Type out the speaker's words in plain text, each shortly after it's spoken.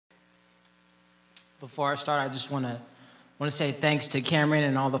Before I start, I just want to say thanks to Cameron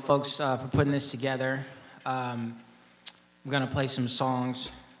and all the folks for putting this together. I'm gonna play some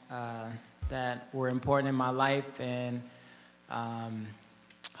songs that were important in my life, and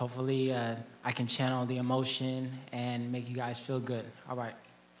hopefully I can channel the emotion and make you guys feel good. All right.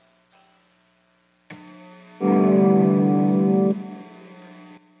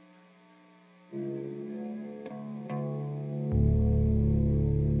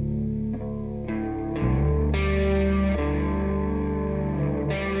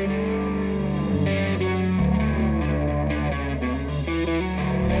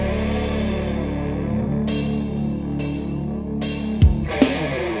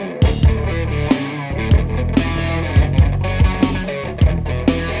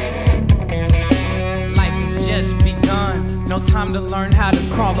 No time to learn how to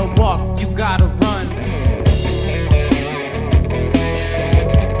crawl or walk, you gotta run.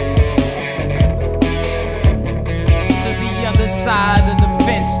 To the other side of the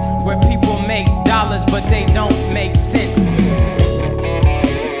fence, where people make dollars but they don't make sense.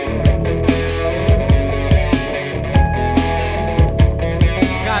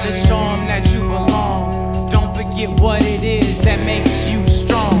 Gotta show them that you belong. Don't forget what it is that makes you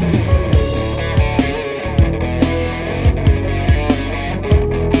strong.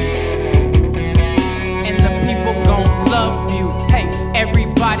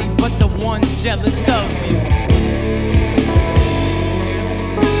 Everybody but the ones jealous of you.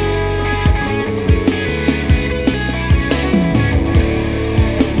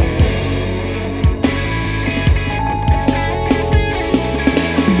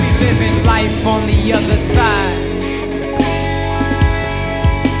 We living life on the other side.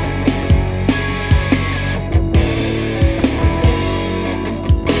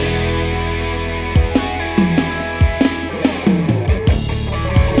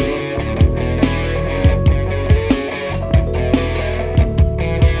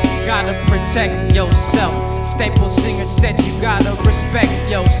 Protect yourself. Staple singer said you gotta respect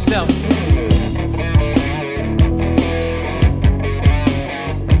yourself.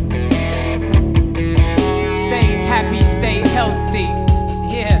 Stay happy, stay healthy.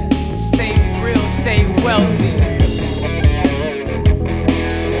 Yeah, stay real, stay wealthy.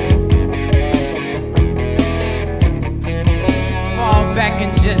 Fall back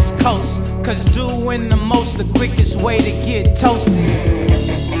and just coast, cause doing the most the quickest way to get toasted.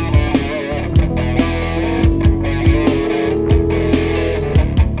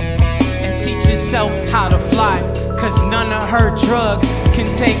 How to fly, cause none of her drugs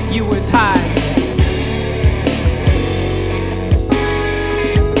can take you as high.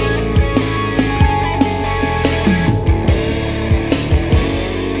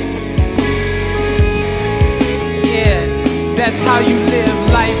 Yeah, that's how you live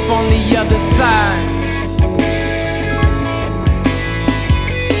life on the other side.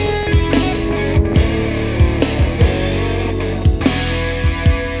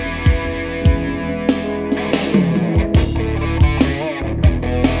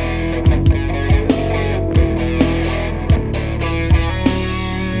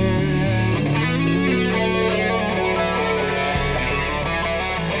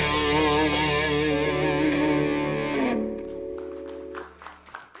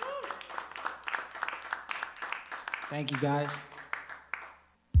 Thank you, guys.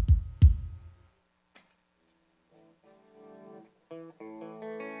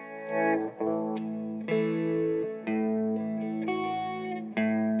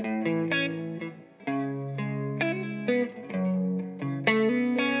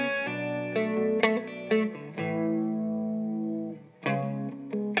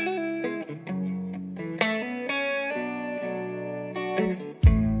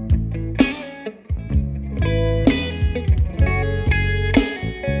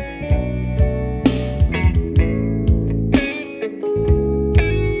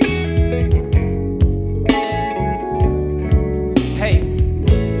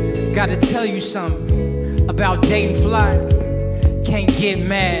 Gotta tell you something about dating fly. Can't get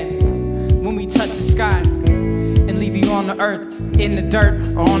mad when we touch the sky and leave you on the earth, in the dirt,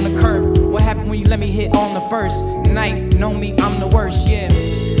 or on the curb. What happened when you let me hit on the first night? Know me, I'm the worst, yeah.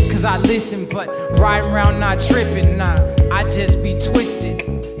 Cause I listen, but riding around not tripping, nah. I just be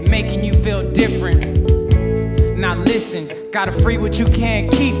twisted, making you feel different. Now listen, gotta free what you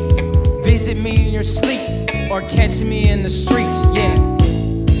can't keep. Visit me in your sleep, or catch me in the streets, yeah.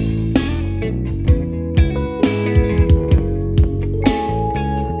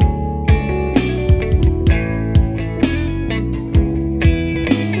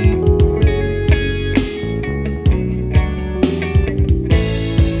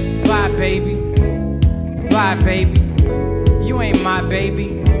 Baby, Bye, baby. You ain't my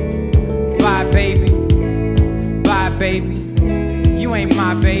baby. Bye, baby. Bye, baby. You ain't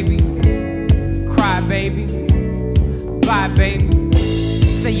my baby. Cry, baby. Bye, baby.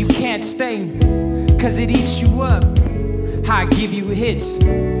 Say you can't stay, cause it eats you up. I give you hits,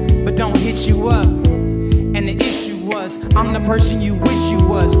 but don't hit you up. And the issue was, I'm the person you wish you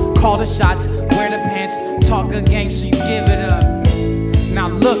was. Call the shots, wear the pants, talk good game, so you give it up. Now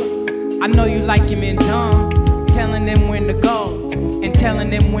look, I know you like your men dumb, telling them when to go and telling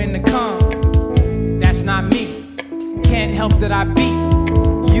them when to come. That's not me. Can't help that I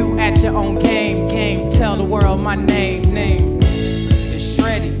beat you at your own game. Tell the world my name. It's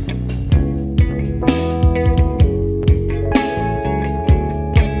Shreddy.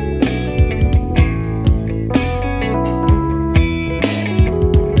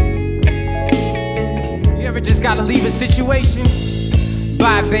 You ever just gotta leave a situation?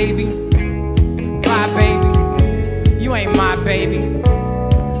 Bye, baby. Bye, baby. You ain't my baby.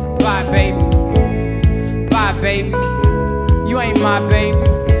 Bye, baby. Bye, baby. You ain't my baby.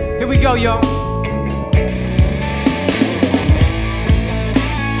 Here we go, y'all.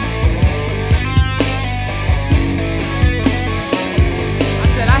 I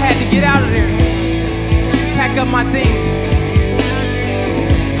said I had to get out of there. Pack up my things.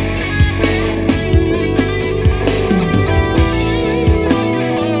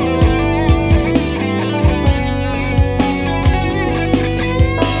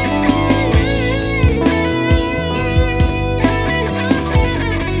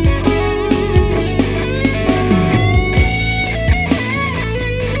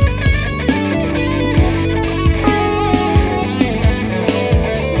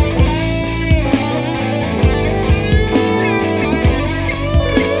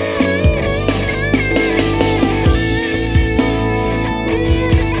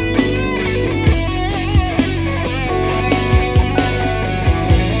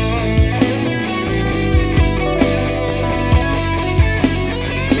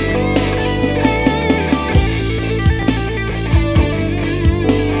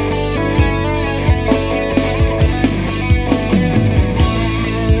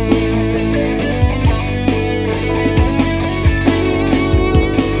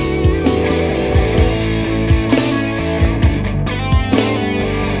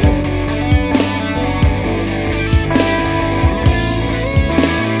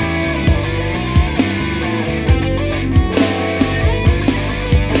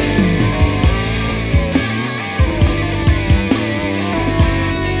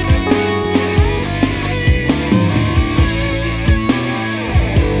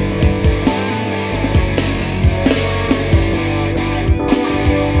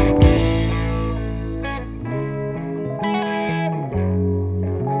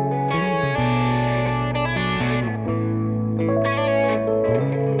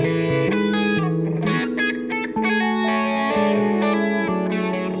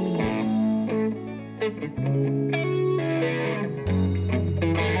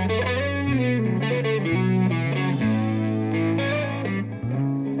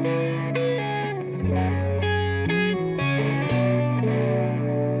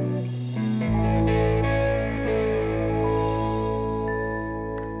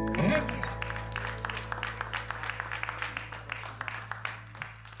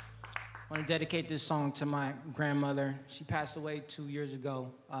 I want to dedicate this song to my grandmother. She passed away 2 years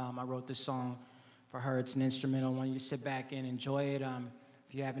ago. I wrote this song for her. It's an instrumental. I want you to sit back and enjoy it.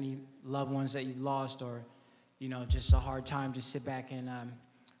 If you have any loved ones that you've lost or, you know, just a hard time, just sit back and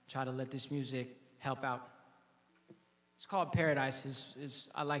try to let this music help out. It's called Paradise.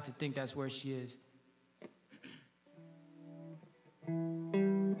 I like to think that's where she is.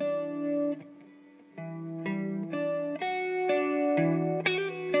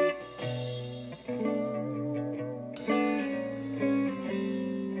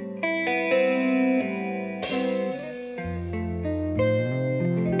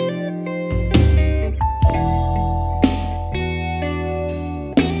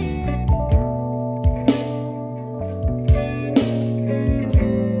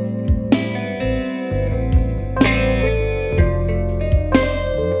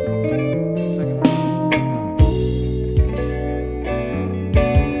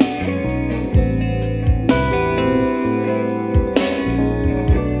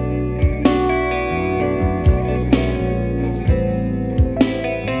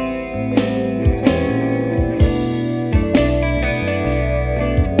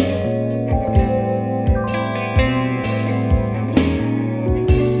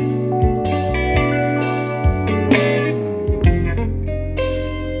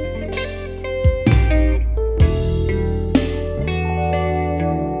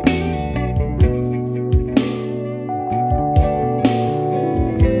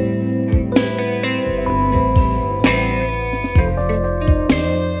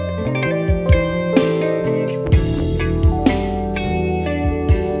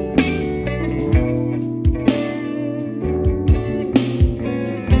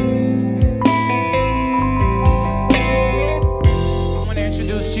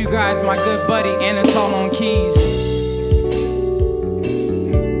 Introduce to you guys my good buddy Anatol on keys.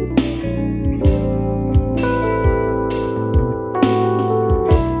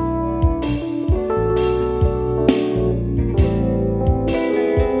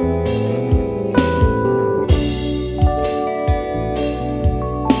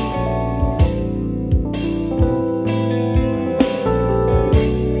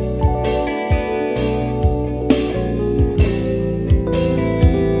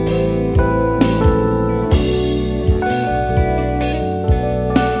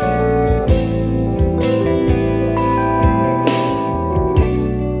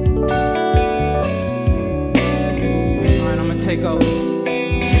 Take over.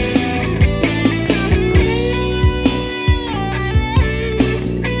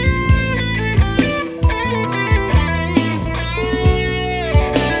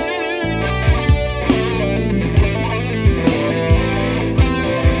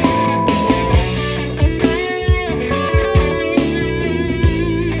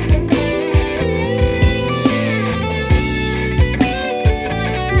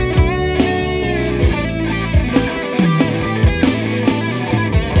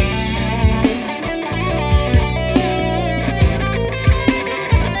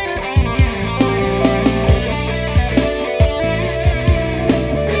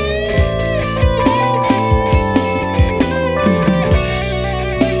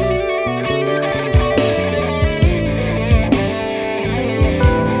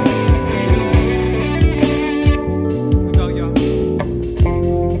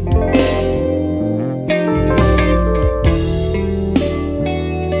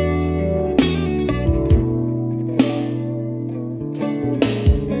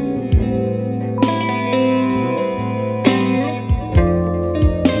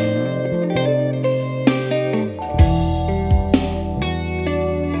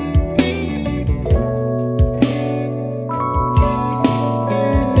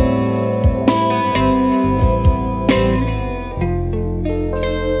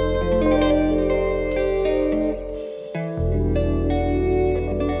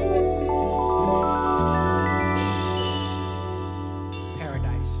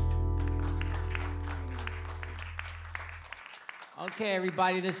 Okay,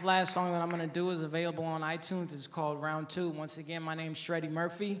 everybody, this last song that I'm going to do is available on iTunes. It's called Round 2. Once again, my name's Shreddy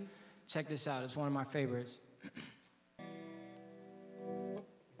Murphy. Check this out. It's one of my favorites.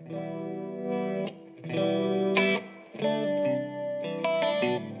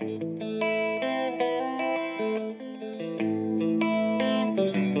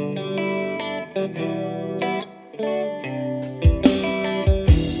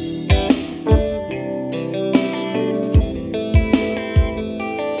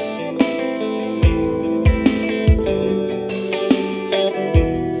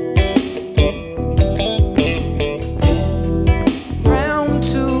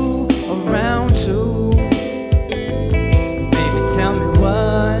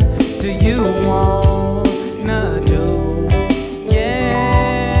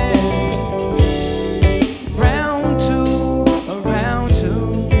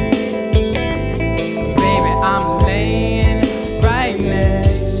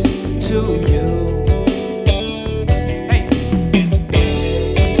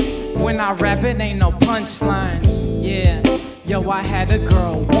 Rapping ain't no punchlines, yeah. Yo, I had a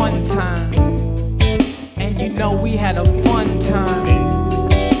girl one time, and you know we had a fun time,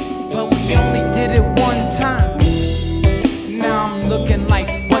 but we only did it one time. Now I'm looking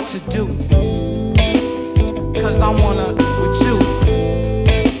like what to do, cause I wanna with you,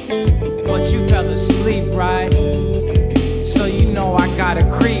 but you fell asleep, right? So you know I gotta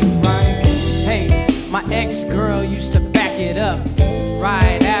creep, right? Hey, my ex-girl used to back it up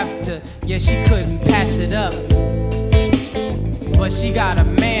right after, yeah, she couldn't pass it up, but she got a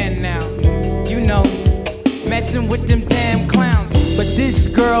man now, you know, messing with them damn clowns. But this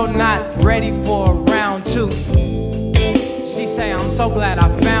girl not ready for a round 2. She say, I'm so glad I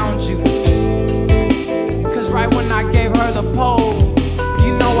found you, cause right when I gave her the pole,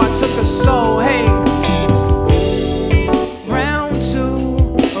 you know I took her soul. Hey, round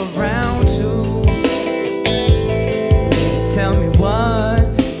 2, a round 2, tell me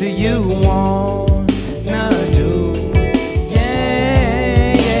what do you want to do?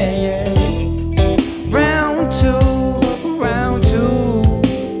 Yeah, yeah, yeah. Round 2,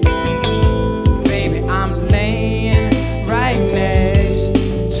 baby, I'm laying right next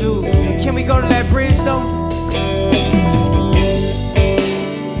to you. Can we go to that bridge though?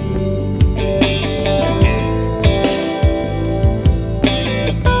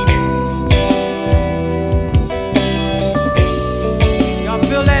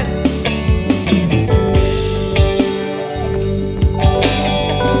 feel that?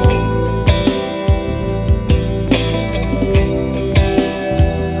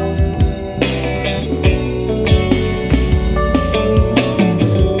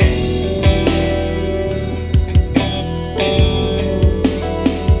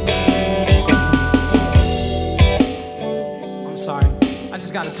 I'm sorry, I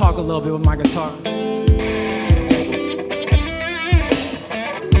just gotta talk a little bit with my guitar.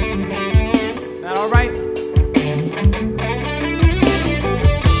 That all right?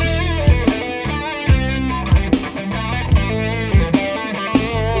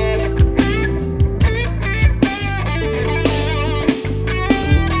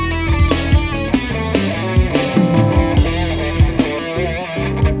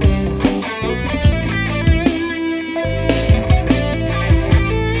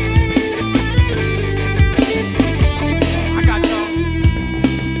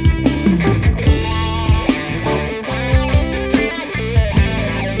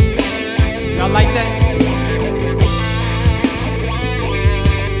 Y'all like that?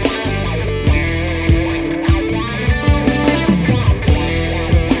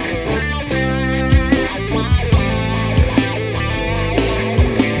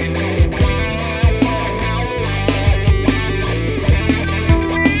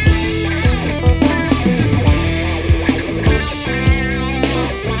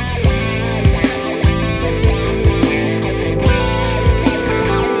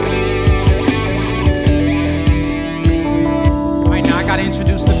 I gotta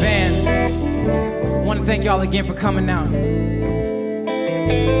introduce the band. I want to thank y'all again for coming out.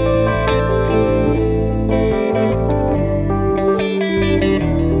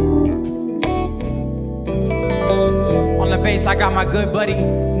 On the bass, I got my good buddy,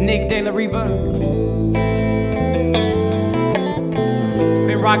 Nic De La Riva.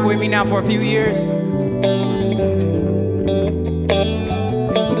 Been rocking with me now for a few years.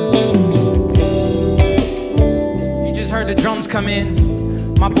 Heard the drums come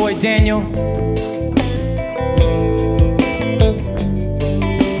in, my boy Daniel.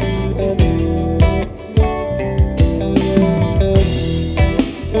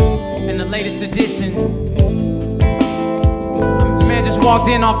 And the latest edition, man just walked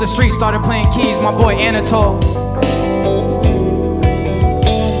in off the street, started playing keys, my boy Anatol.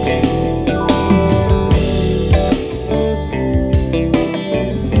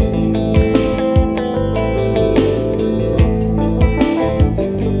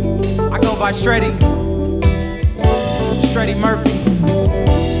 By Shreddy Murphy.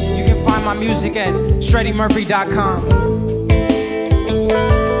 You can find my music at ShreddyMurphy.com.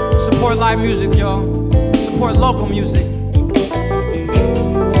 Support live music, y'all. Support local music.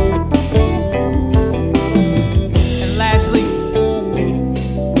 And lastly,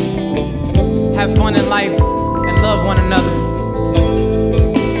 have fun in life and love one another.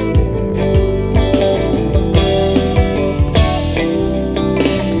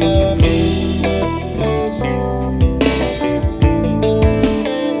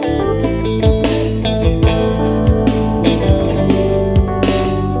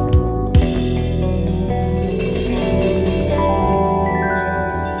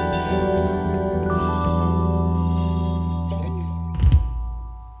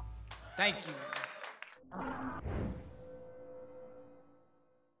 Thank you.